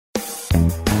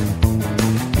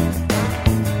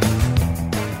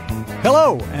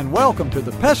Hello, and welcome to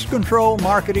the Pest Control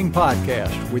Marketing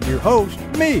Podcast with your host,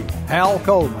 me, Hal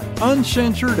Coleman,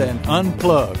 uncensored and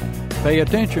unplugged. Pay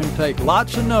attention, take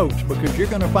lots of notes, because you're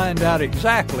going to find out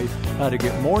exactly how to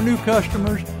get more new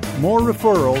customers, more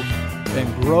referrals,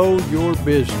 and grow your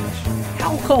business.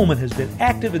 Hal Coleman has been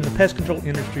active in the pest control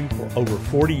industry for over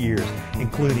 40 years,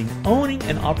 including owning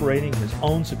and operating his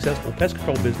own successful pest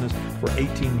control business for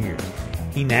 18 years.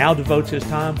 He now devotes his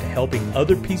time to helping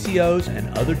other PCOs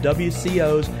and other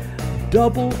WCOs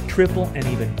double, triple, and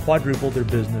even quadruple their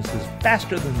businesses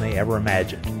faster than they ever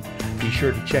imagined. Be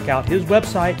sure to check out his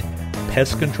website,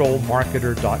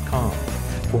 pestcontrolmarketer.com.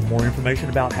 For more information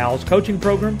about Hal's coaching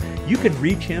program, you can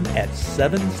reach him at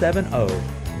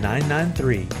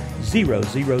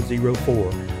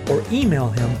 770-993-0004 or email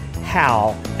him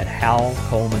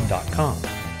hal@halcoleman.com.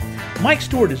 Mike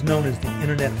Stewart is known as the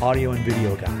Internet Audio and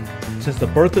Video Guy. Since the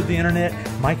birth of the Internet,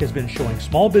 Mike has been showing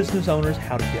small business owners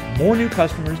how to get more new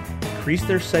customers, increase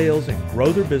their sales, and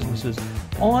grow their businesses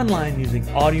online using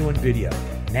audio and video,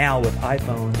 now with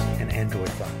iPhones and Android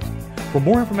phones. For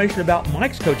more information about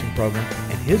Mike's coaching program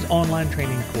and his online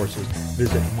training courses,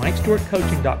 visit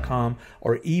MikeStewartCoaching.com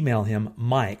or email him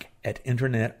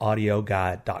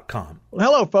mike@internetaudioguide.com. Well,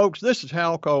 hello, folks. This is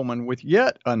Hal Coleman with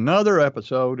yet another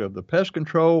episode of the Pest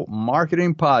Control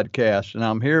Marketing Podcast, and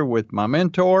I'm here with my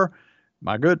mentor,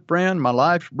 my good friend, my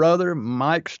life's brother,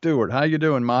 Mike Stewart. How you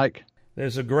doing, Mike?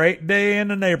 There's a great day in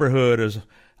the neighborhood, as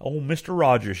old Mr.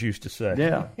 Rogers used to say.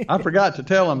 Yeah, I forgot to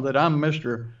tell him that I'm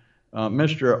Mr.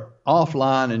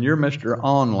 Offline and you're Mr.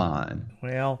 Online.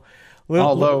 Well,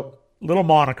 little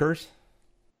monikers.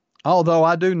 Although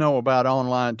I do know about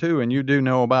online too, and you do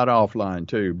know about offline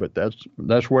too, but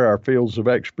that's where our fields of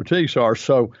expertise are.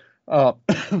 So I'll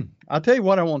tell you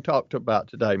what I want to talk about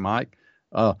today, Mike.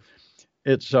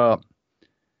 It's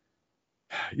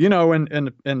in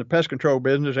the pest control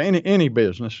business, any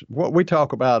business, what we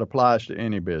talk about applies to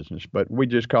any business, but we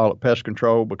just call it pest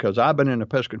control because I've been in the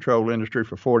pest control industry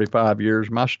for 45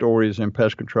 years. My story is in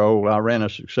pest control. I ran a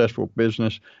successful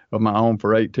business of my own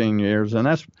for 18 years,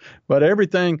 but every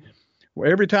time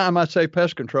I say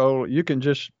pest control, you can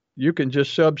just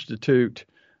substitute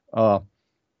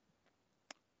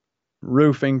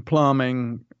roofing,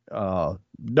 plumbing,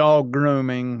 dog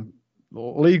grooming,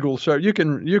 legal, so you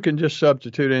can just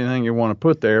substitute anything you want to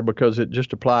put there because it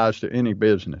just applies to any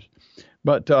business.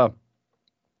 But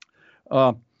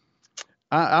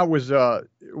I was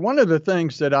one of the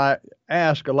things that I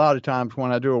ask a lot of times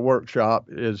when I do a workshop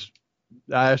is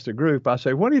I ask the group, I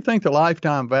say, what do you think the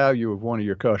lifetime value of one of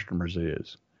your customers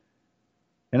is?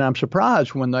 And I'm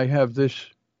surprised when they have this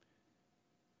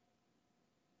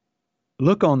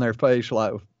look on their face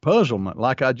like puzzlement,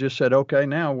 like I just said, okay,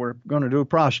 now we're going to do a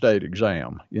prostate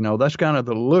exam. That's kind of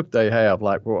the look they have,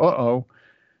 like, well,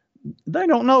 they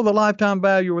don't know the lifetime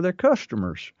value of their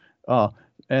customers.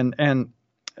 And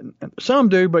some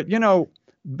do, but,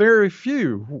 very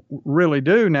few really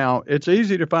do. Now, it's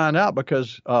easy to find out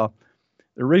because the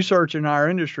research in our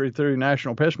industry through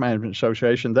National Pest Management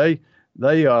Association, they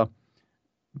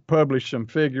published some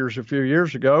figures a few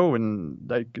years ago, and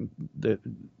the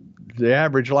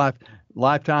average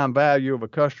lifetime value of a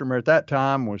customer at that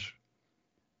time was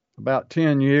about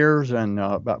 10 years and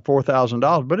about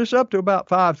 $4,000, but it's up to about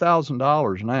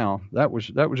 $5,000 now. That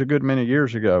was a good many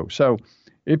years ago. So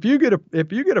if you get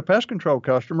a pest control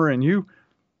customer and you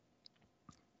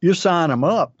sign them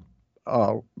up,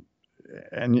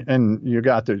 and you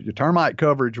got your termite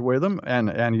coverage with them,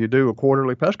 and you do a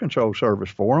quarterly pest control service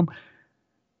for them,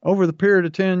 over the period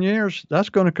of 10 years, that's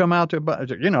going to come out to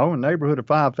about, a neighborhood of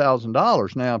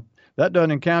 $5,000. Now, that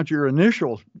doesn't count your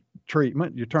initial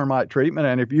treatment, your termite treatment,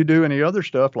 and if you do any other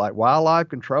stuff like wildlife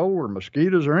control or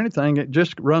mosquitoes or anything, it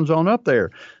just runs on up there.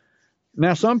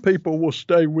 Now, some people will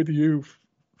stay with you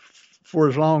for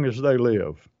as long as they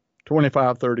live,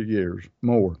 25, 30 years,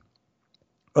 more.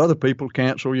 Other people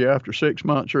cancel you after 6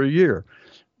 months or a year.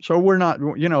 So we're not,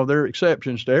 there are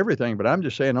exceptions to everything, but I'm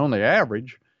just saying on the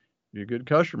average, your good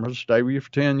customers stay with you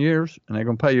for 10 years, and they're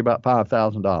going to pay you about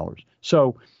 $5,000.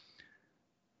 So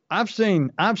I've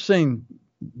seen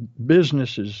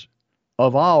businesses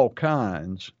of all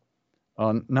kinds,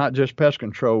 not just pest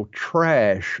control,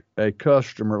 trash a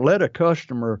customer, let a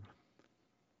customer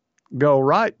go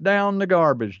right down the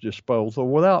garbage disposal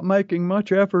without making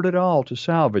much effort at all to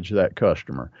salvage that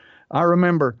customer. I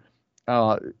remember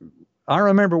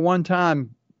one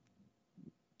time,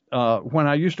 when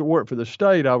I used to work for the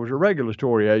state, I was a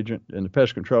regulatory agent in the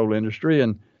pest control industry,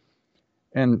 and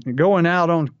going out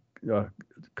on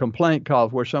complaint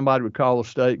calls where somebody would call the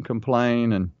state and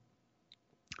complain, and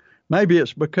maybe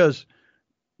it's because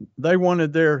they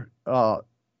wanted their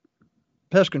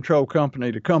pest control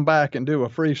company to come back and do a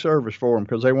free service for them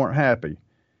because they weren't happy.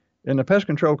 And the pest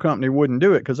control company wouldn't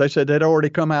do it because they said they'd already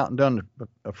come out and done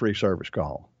a free service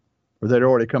call, or they'd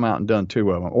already come out and done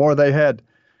 2 of them, or they had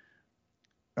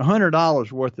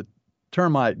 $100 worth of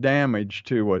termite damage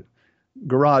to a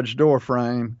garage door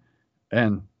frame,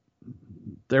 and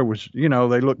there was, they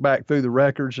looked back through the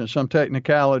records and some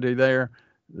technicality there.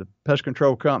 The pest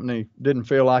control company didn't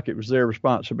feel like it was their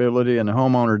responsibility, and the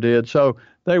homeowner did. So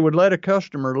they would let a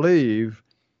customer leave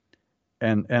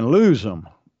and lose them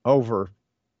over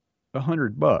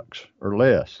 $100 or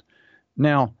less.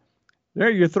 Now, there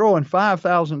you're throwing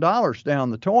 $5,000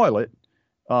 down the toilet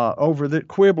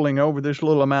quibbling over this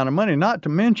little amount of money. Not to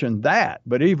mention that,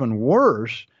 but even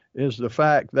worse is the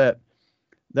fact that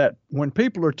when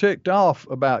people are ticked off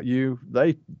about you,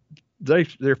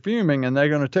 they're fuming, and they're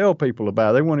going to tell people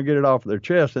about it. They want to get it off their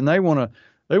chest, and they want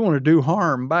to do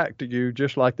harm back to you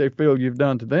just like they feel you've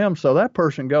done to them. So that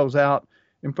person goes out,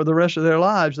 and for the rest of their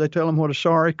lives, they tell them what a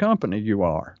sorry company you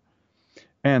are.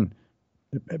 And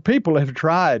people have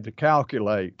tried to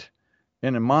calculate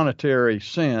in a monetary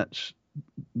sense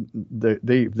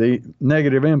the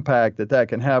negative impact that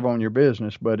can have on your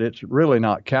business, but it's really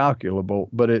not calculable,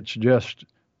 but it's just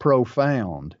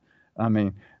profound. I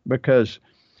mean, because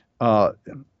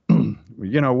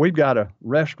we've got a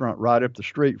restaurant right up the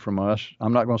street from us.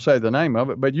 I'm not going to say the name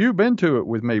of it, but you've been to it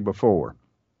with me before.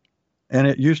 And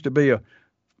it used to be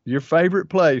your favorite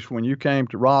place when you came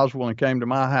to Roswell and came to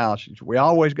my house. We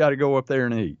always got to go up there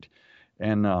and eat.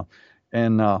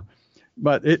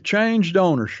 But it changed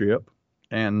ownership,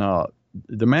 and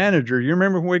the manager, you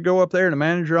remember when we'd go up there and the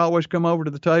manager always come over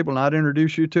to the table and I'd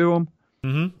introduce you to him?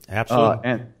 Mm-hmm.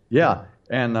 Absolutely.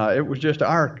 It was just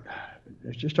our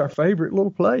favorite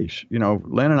little place.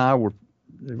 Lynn and I were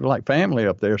like family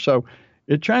up there. So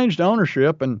it changed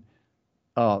ownership, and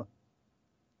I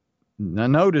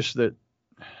noticed that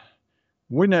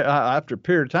after a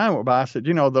period of time went by, I said,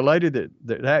 the lady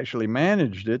that actually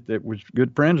managed it, that was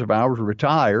good friends of ours,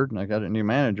 retired, and I got a new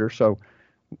manager. So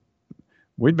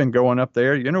we'd been going up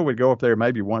there. We'd go up there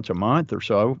maybe once a month or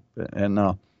so, and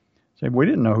said we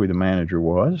didn't know who the manager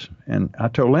was. And I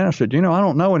told Lynn, I said, I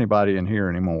don't know anybody in here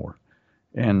anymore,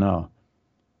 and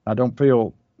I don't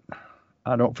feel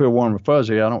warm and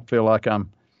fuzzy. I don't feel like I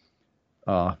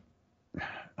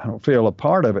don't feel a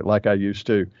part of it like I used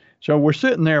to. So we're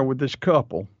sitting there with this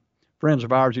couple, friends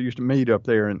of ours that used to meet up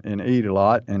there and eat a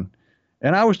lot. And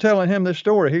I was telling him this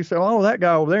story. He said, oh, that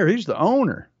guy over there, he's the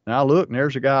owner. And I look, and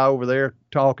there's a guy over there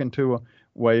talking to a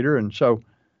waiter. And so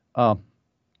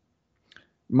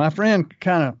my friend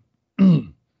kind of,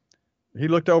 he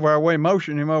looked over our way,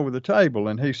 motioned him over the table.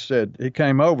 And he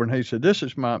came over and he said, this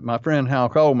is my friend Hal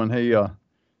Coleman. He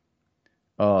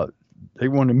wanted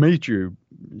to meet you.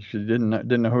 She didn't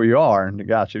know who you are. And the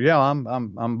guy said, yeah,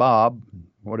 I'm Bob,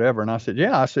 whatever. And I said,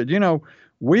 yeah. I said,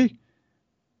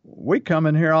 we come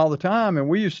in here all the time, and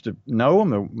we used to know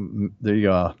him.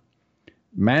 The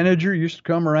manager used to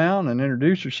come around and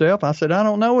introduce herself. I said, I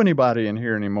don't know anybody in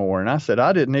here anymore. And I said,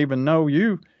 I didn't even know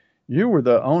you were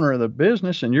the owner of the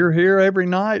business, and you're here every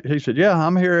night. He said, yeah,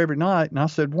 I'm here every night. And I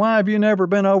said, why have you never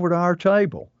been over to our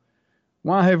table?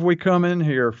 Why have we come in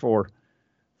here for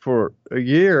a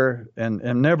year and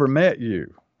never met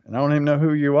you? And I don't even know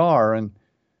who you are. And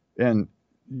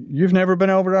you've never been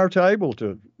over to our table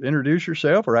to introduce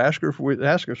yourself or ask us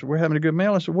if we're having a good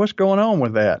meal. I said, what's going on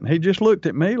with that? And he just looked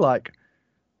at me like,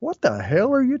 what the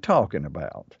hell are you talking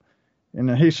about?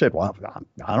 And he said, well,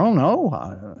 I don't know.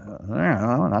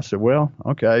 And I said, well,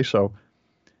 okay. So,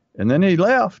 and then he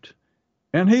left,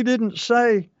 and he didn't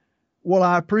say, well,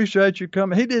 I appreciate you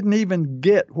coming. He didn't even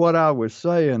get what I was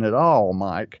saying at all,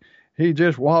 Mike. He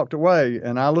just walked away,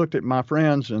 and I looked at my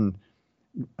friends and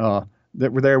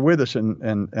that were there with us,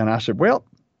 and I said, well,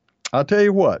 I'll tell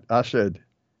you what. I said,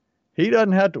 he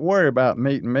doesn't have to worry about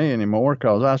meeting me anymore,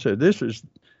 because I said,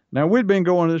 now we'd been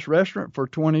going to this restaurant for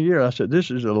 20 years. I said, this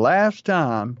is the last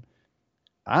time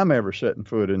I'm ever setting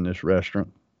foot in this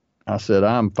restaurant. I said,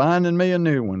 I'm finding me a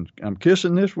new one. I'm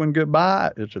kissing this one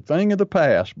goodbye. It's a thing of the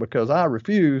past, because I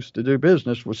refuse to do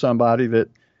business with somebody that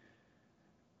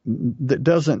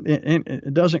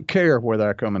doesn't care whether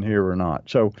I come in here or not.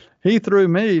 So he threw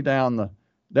me down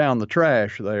the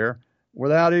trash there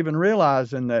without even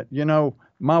realizing that,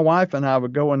 my wife and I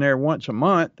would go in there once a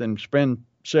month and spend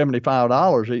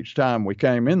 $75 each time we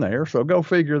came in there. So go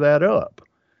figure that up.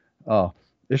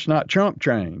 It's not chump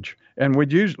change. And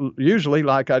we'd usually,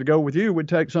 like I'd go with you, we'd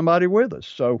take somebody with us.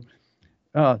 So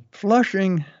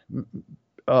flushing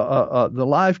the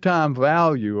lifetime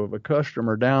value of a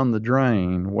customer down the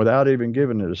drain without even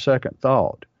giving it a second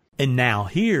thought. And now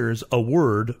here's a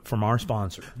word from our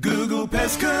sponsor. Google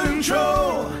Pest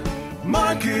Control,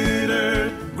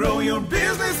 marketer, grow your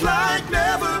business like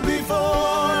never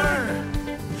before.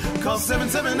 Call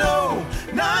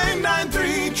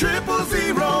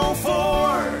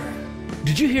 770-993-0004.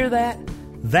 Did you hear that?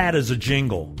 That is a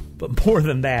jingle. But more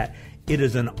than that, it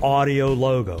is an audio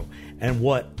logo and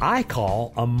what I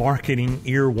call a marketing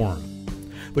earworm.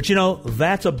 But you know,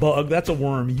 that's a bug, that's a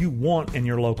worm you want in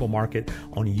your local market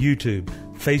on YouTube,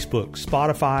 Facebook,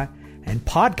 Spotify, and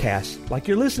podcasts like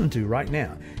you're listening to right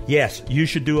now. Yes, you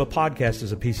should do a podcast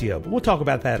as a PCO, but we'll talk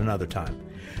about that another time.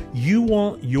 You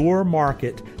want your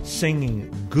market singing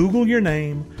Google your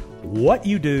name, what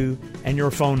you do, and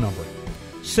your phone number.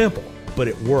 Simple, but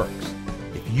it works.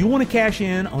 If you want to cash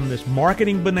in on this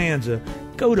marketing bonanza,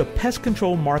 go to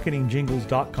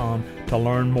pestcontrolmarketingjingles.com to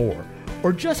learn more.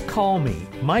 Or just call me,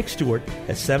 Mike Stewart,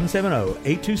 at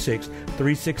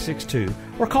 770-826-3662,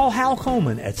 or call Hal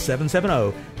Coleman at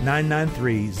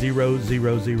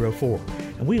 770-993-0004.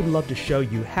 And we would love to show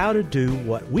you how to do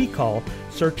what we call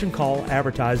search and call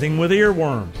advertising with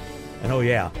earworms. And oh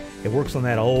yeah, it works on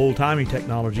that old-timey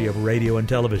technology of radio and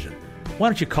television. Why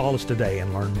don't you call us today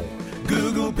and learn more?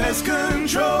 Google Pest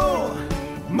Control,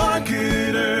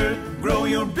 marketer, grow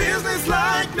your business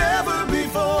like never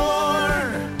before.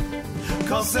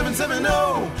 Call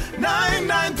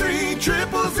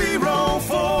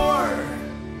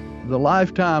 770-993-0004. The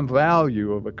lifetime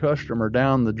value of a customer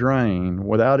down the drain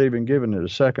without even giving it a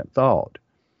second thought.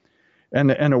 And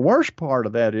the worst part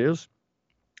of that is,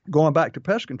 going back to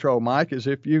pest control, Mike, is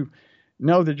if you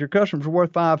know that your customer's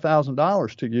worth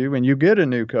 $5,000 to you and you get a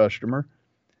new customer,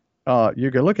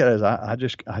 you can look at it as, I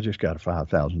just got a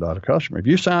 $5,000 customer. If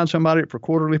you sign somebody up for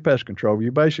quarterly pest control,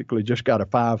 you basically just got a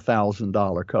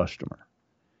 $5,000 customer.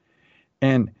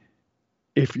 And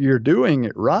if you're doing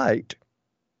it right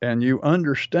and you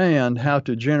understand how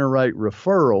to generate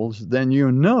referrals, then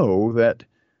you know that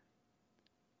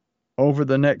over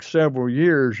the next several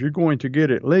years, you're going to get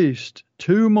at least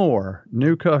 2 more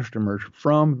new customers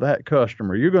from that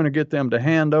customer. You're going to get them to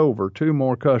hand over 2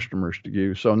 more customers to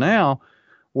you. So now,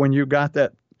 when you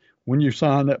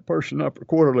sign that person up for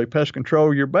quarterly pest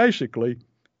control, you're basically,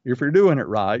 if you're doing it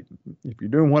right, if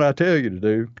you're doing what I tell you to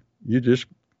do, you just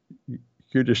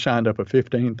signed up a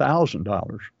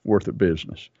 $15,000 worth of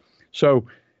business. So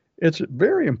it's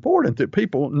very important that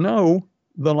people know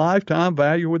the lifetime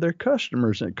value of their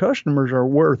customers, and customers are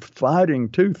worth fighting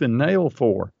tooth and nail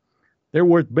for. They're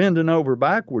worth bending over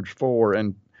backwards for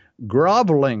and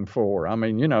groveling for. I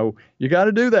mean, you know, you got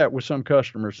to do that with some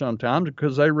customers sometimes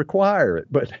because they require it.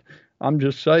 But I'm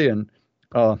just saying,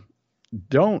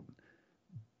 don't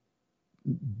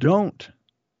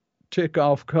tick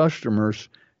off customers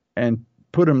and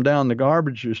put them down the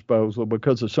garbage disposal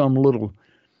because of some little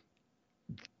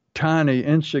tiny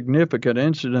insignificant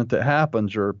incident that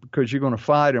happens, or because you're going to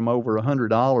fight them over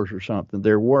 $100 or something.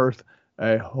 They're worth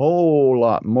a whole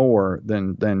lot more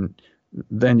than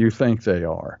you think they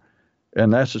are.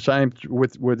 And that's the same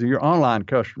with your online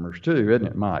customers too, isn't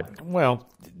it, Mike? Well,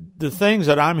 the things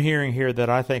that I'm hearing here that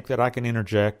I think that I can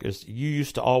interject is, you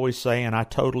used to always say, and I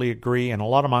totally agree, and a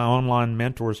lot of my online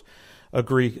mentors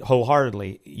agree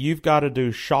wholeheartedly, you've got to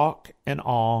do shock and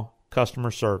awe customer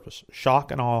service.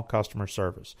 Shock and awe customer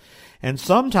service. And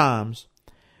sometimes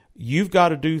you've got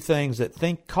to do things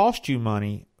that cost you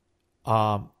money,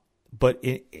 but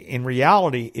in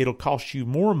reality, it'll cost you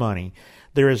more money.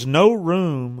 There is no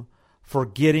room for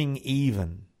getting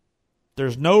even.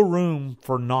 There's no room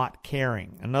for not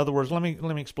caring. In other words, let me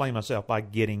explain myself by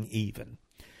getting even.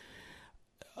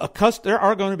 There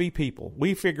are going to be people.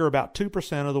 We figure about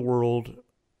 2% of the world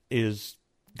is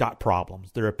got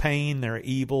problems. They're a pain, they're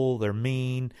evil, they're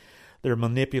mean, they're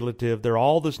manipulative, they're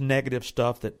all this negative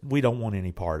stuff that we don't want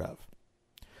any part of.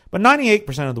 But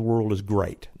 98% of the world is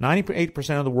great.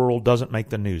 98% of the world doesn't make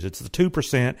the news. It's the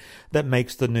 2% that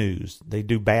makes the news. They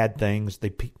do bad things,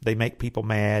 they make people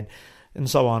mad, and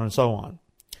so on and so on.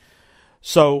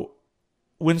 So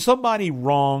when somebody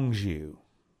wrongs you,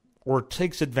 or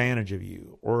takes advantage of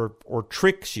you, or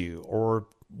tricks you, or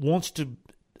wants to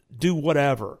do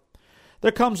whatever,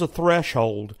 there comes a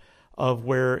threshold of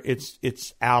where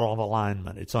it's out of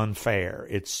alignment. It's unfair.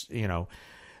 It's, and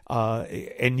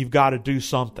you've got to do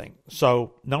something.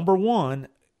 So, number one,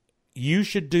 you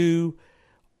should do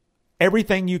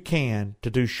everything you can to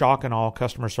do shock and awe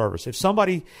customer service.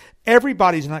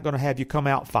 Everybody's not going to have you come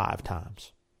out 5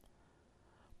 times.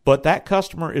 But that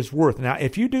customer is worth. Now,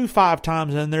 if you do 5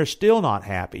 times and they're still not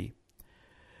happy,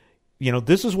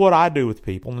 this is what I do with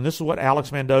people, and this is what Alex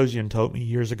Mandossian told me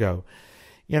years ago.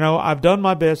 I've done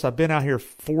my best. I've been out here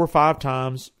 4 or 5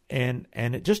 times, and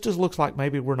it just looks like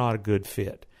maybe we're not a good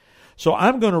fit. So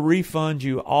I'm going to refund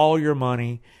you all your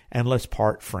money and let's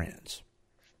part friends.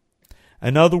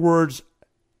 In other words,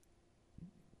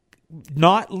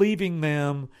 not leaving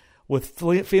them with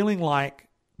feeling like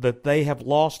that they have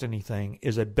lost anything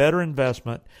is a better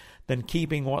investment than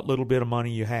keeping what little bit of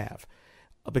money you have.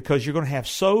 Because you're going to have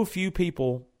so few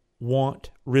people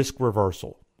want risk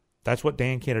reversal. That's what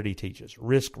Dan Kennedy teaches,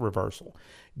 risk reversal.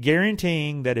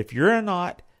 Guaranteeing that if you're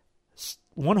not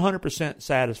 100%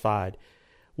 satisfied,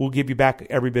 we'll give you back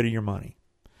every bit of your money.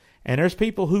 And there's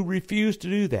people who refuse to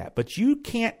do that. But you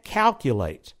can't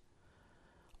calculate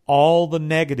all the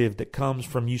negative that comes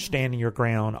from you standing your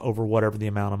ground over whatever the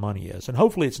amount of money is. And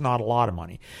hopefully it's not a lot of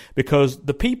money. Because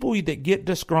the people that get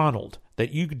disgruntled,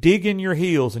 that you dig in your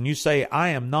heels and you say, I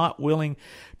am not willing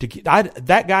to get,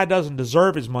 that guy doesn't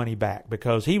deserve his money back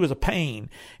because he was a pain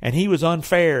and he was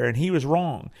unfair and he was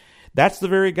wrong. That's the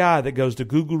very guy that goes to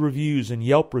Google reviews and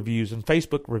Yelp reviews and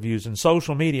Facebook reviews and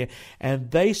social media,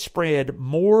 and they spread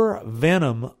more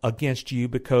venom against you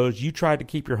because you tried to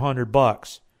keep your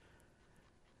 $100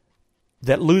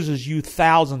 that loses you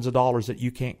thousands of dollars that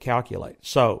you can't calculate.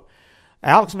 So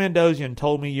Alex Mandossian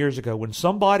told me years ago, when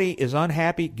somebody is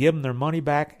unhappy, give them their money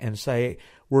back and say,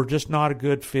 we're just not a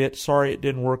good fit. Sorry it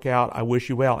didn't work out. I wish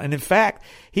you well. And in fact,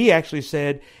 he actually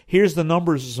said, here's the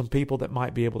numbers of some people that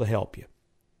might be able to help you.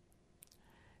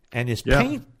 And as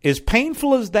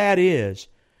painful as that is,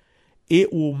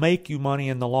 it will make you money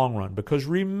in the long run. Because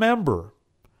remember,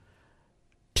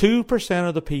 2%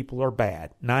 of the people are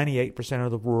bad. 98%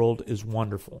 of the world is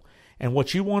wonderful. And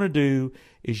what you want to do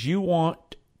is you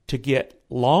want to get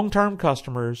long-term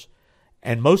customers,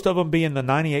 and most of them be in the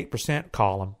 98%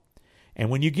 column. And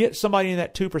when you get somebody in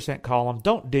that 2% column,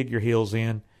 don't dig your heels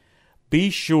in. Be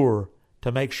sure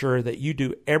to make sure that you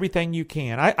do everything you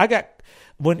can.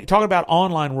 When talking about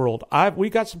online world, we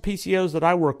got some PCOs that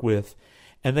I work with,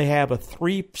 and they have a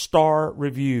 3-star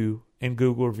review in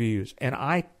Google reviews. And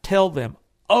I tell them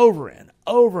over and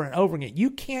over and over again, you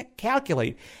can't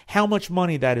calculate how much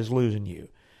money that is losing you.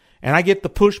 And I get the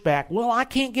pushback, well, I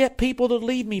can't get people to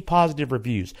leave me positive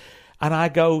reviews. And I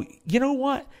go, you know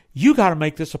what? You got to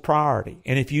make this a priority.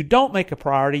 And if you don't make a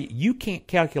priority, you can't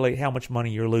calculate how much money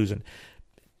you're losing.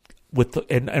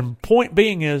 And point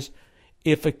being is,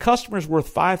 if a customer is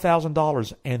worth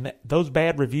 $5,000 and those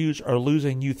bad reviews are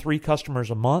losing you 3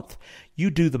 customers a month, you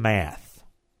do the math.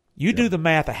 Do the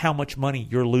math of how much money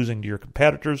you're losing to your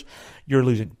competitors. You're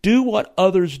losing. Do what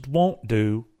others won't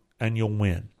do, and you'll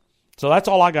win. So that's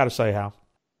all I got to say, Hal.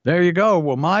 There you go.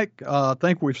 Well, Mike, I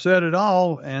think we've said it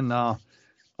all. And,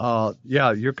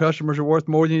 your customers are worth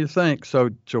more than you think.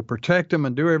 So protect them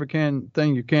and do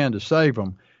everything you can to save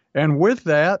them. And with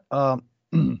that,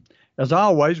 as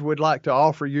always, we'd like to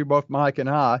offer you, both Mike and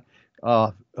I,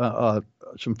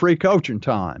 some free coaching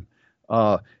time.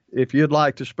 If you'd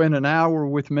like to spend an hour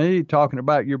with me talking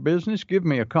about your business, give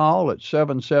me a call at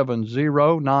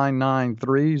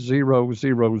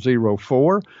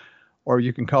 770-993-0004, or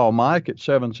you can call Mike at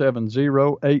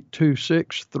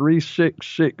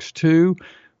 770-826-3662.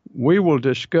 We will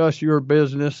discuss your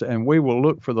business, and we will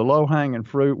look for the low-hanging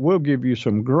fruit. We'll give you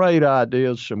some great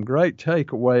ideas, some great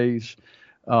takeaways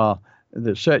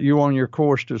that set you on your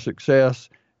course to success,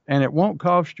 and it won't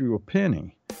cost you a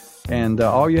penny. And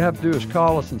all you have to do is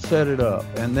call us and set it up.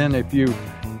 And then if you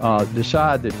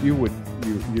decide that you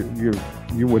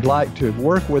would like to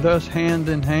work with us hand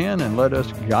in hand and let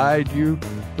us guide you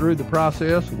through the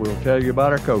process, we'll tell you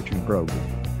about our coaching program.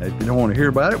 If you don't want to hear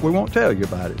about it, we won't tell you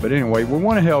about it. But anyway, we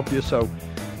want to help you, so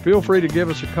feel free to give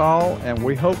us a call, and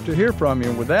we hope to hear from you.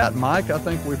 And with that, Mike, I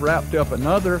think we've wrapped up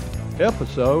another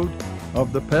episode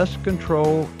of the Pest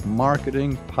Control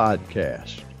Marketing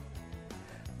Podcast.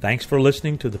 Thanks for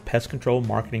listening to the Pest Control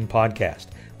Marketing Podcast.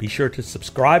 Be sure to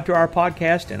subscribe to our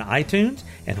podcast in iTunes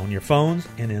and on your phones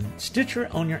and in Stitcher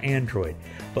on your Android.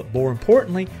 But more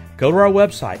importantly, go to our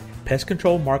website,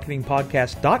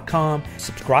 pestcontrolmarketingpodcast.com.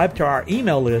 Subscribe to our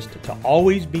email list to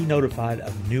always be notified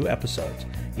of new episodes.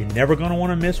 You're never going to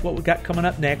want to miss what we got coming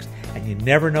up next, and you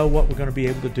never know what we're going to be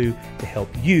able to do to help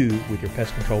you with your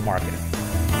pest control marketing.